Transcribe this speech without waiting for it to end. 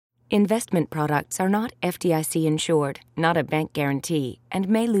Investment products are not FDIC insured, not a bank guarantee, and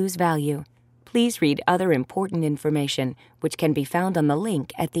may lose value. Please read other important information, which can be found on the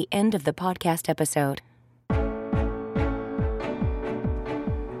link at the end of the podcast episode.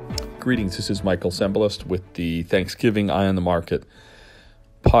 Greetings, this is Michael Cembalest with the Thanksgiving Eye on the Market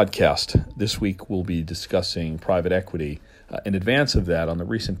podcast. This week we'll be discussing private equity. In advance of that, on the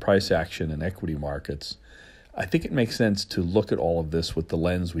recent price action in equity markets, I think it makes sense to look at all of this with the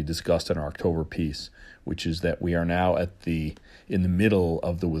lens we discussed in our October piece, which is that we are now in the middle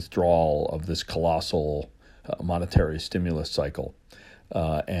of the withdrawal of this colossal monetary stimulus cycle,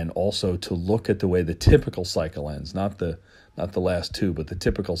 and also to look at the way the typical cycle ends, not the last two, but the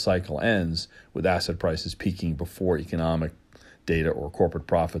typical cycle ends with asset prices peaking before economic data or corporate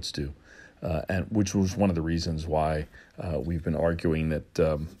profits do, and which was one of the reasons why we've been arguing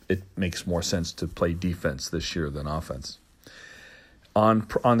that it makes more sense to play defense this year than offense. On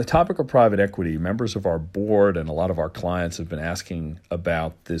the topic of private equity, members of our board and a lot of our clients have been asking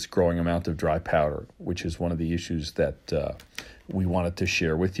about this growing amount of dry powder, which is one of the issues that we wanted to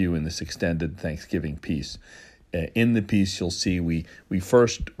share with you in this extended Thanksgiving piece. In the piece, you'll see we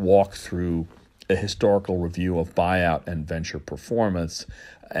first walk through a historical review of buyout and venture performance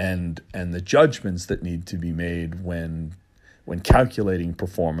and the judgments that need to be made when calculating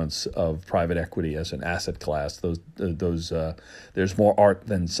performance of private equity as an asset class. There's more art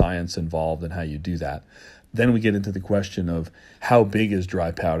than science involved in how you do that. Then we get into the question of how big is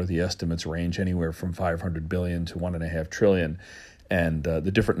dry powder. The estimates range anywhere from $500 billion to $1.5 trillion, and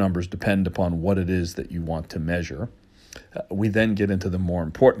the different numbers depend upon what it is that you want to measure. We then get into the more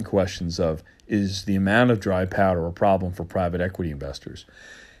important questions of, is the amount of dry powder a problem for private equity investors?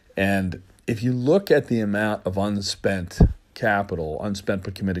 And if you look at the amount of unspent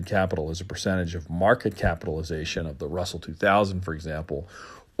but committed capital as a percentage of market capitalization of the Russell 2000, for example,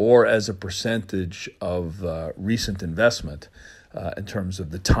 or as a percentage of recent investment in terms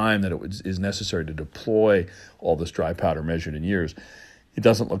of the time that is necessary to deploy all this dry powder measured in years, it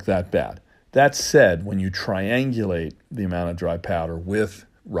doesn't look that bad. That said, when you triangulate the amount of dry powder with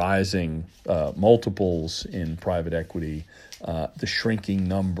rising multiples in private equity, the shrinking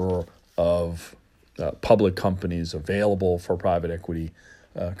number of public companies available for private equity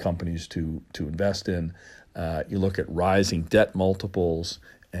companies to invest in, you look at rising debt multiples,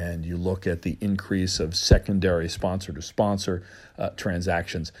 and you look at the increase of secondary sponsor-to-sponsor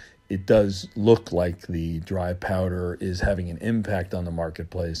transactions, it does look like the dry powder is having an impact on the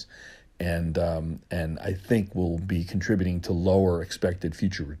marketplace, and I think will be contributing to lower expected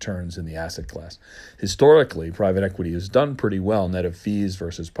future returns in the asset class. Historically, private equity has done pretty well net of fees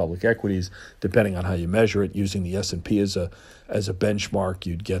versus public equities, depending on how you measure it. Using the S&P as a benchmark,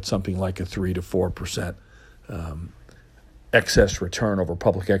 you'd get something like a 3 to 4% excess return over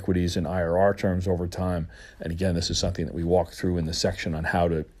public equities in IRR terms over time. And again, this is something that we walk through in the section on how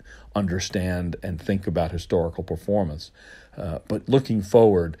to understand and think about historical performance. But looking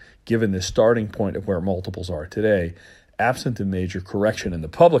forward, given the starting point of where multiples are today, absent a major correction in the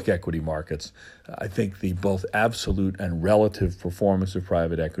public equity markets, I think the both absolute and relative performance of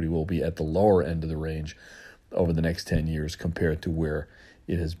private equity will be at the lower end of the range over the next 10 years compared to where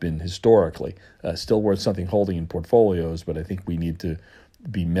it has been historically. Still worth something holding in portfolios, but I think we need to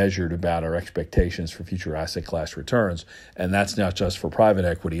be measured about our expectations for future asset class returns. And that's not just for private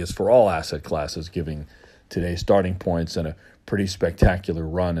equity, it's for all asset classes, giving today's starting points and a pretty spectacular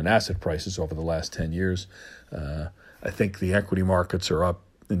run in asset prices over the last 10 years. I think the equity markets are up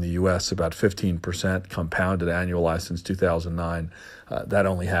in the U.S. about 15% compounded annualized since 2009. That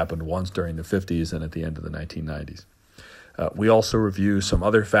only happened once during the 50s and at the end of the 1990s. We also review some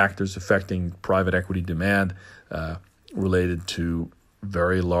other factors affecting private equity demand related to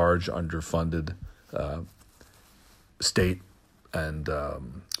very large underfunded state and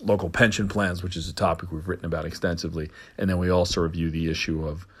local pension plans, which is a topic we've written about extensively. And then we also review the issue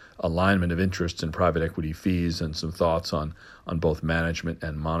of alignment of interests in private equity fees and some thoughts on both management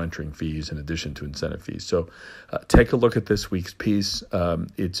and monitoring fees in addition to incentive fees. So take a look at this week's piece.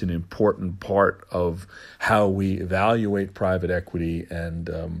 It's an important part of how we evaluate private equity and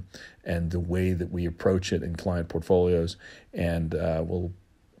the way that we approach it in client portfolios. And we'll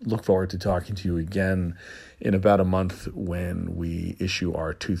look forward to talking to you again in about a month when we issue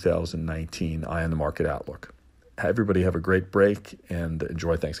our 2019 Eye on the Market Outlook. Everybody have a great break and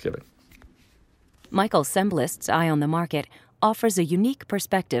enjoy Thanksgiving. Michael Cembalest's Eye on the Market offers a unique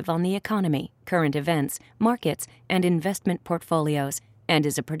perspective on the economy, current events, markets, and investment portfolios, and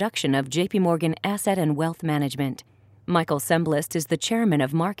is a production of JP Morgan Asset and Wealth Management. Michael Cembalest is the chairman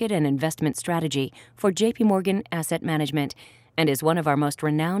of Market and Investment Strategy for JP Morgan Asset Management and is one of our most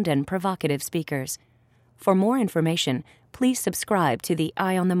renowned and provocative speakers. For more information, please subscribe to the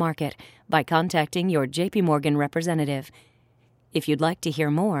Eye on the Market by contacting your J.P. Morgan representative. If you'd like to hear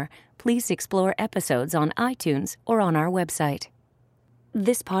more, please explore episodes on iTunes or on our website.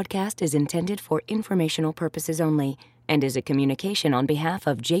 This podcast is intended for informational purposes only and is a communication on behalf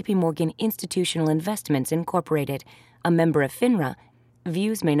of J.P. Morgan Institutional Investments Incorporated, a member of FINRA.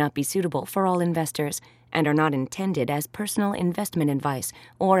 Views may not be suitable for all investors and are not intended as personal investment advice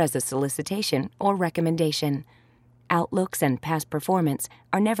or as a solicitation or recommendation. Outlooks and past performance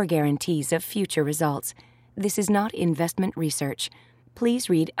are never guarantees of future results. This is not investment research. Please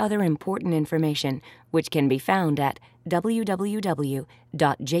read other important information, which can be found at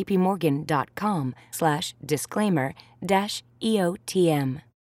www.jpmorgan.com/disclaimer-EOTM.